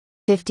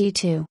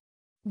52.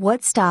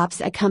 What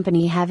stops a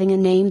company having a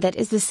name that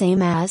is the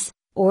same as,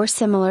 or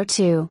similar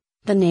to,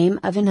 the name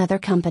of another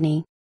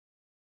company?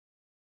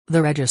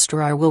 The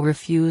registrar will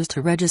refuse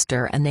to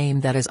register a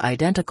name that is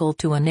identical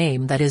to a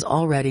name that is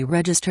already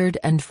registered,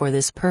 and for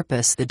this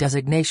purpose the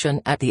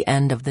designation at the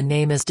end of the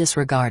name is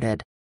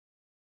disregarded.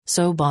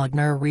 So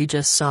Bognor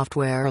Regis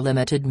Software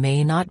Limited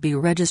may not be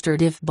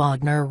registered if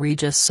Bognor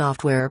Regis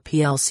Software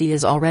p.l.c.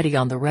 is already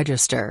on the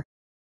register.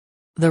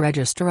 The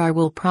registrar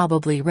will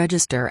probably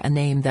register a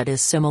name that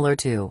is similar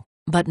to,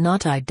 but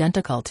not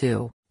identical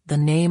to, the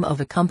name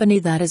of a company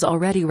that is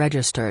already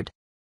registered.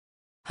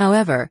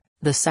 However,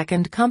 the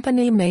second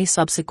company may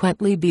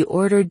subsequently be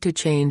ordered to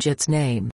change its name.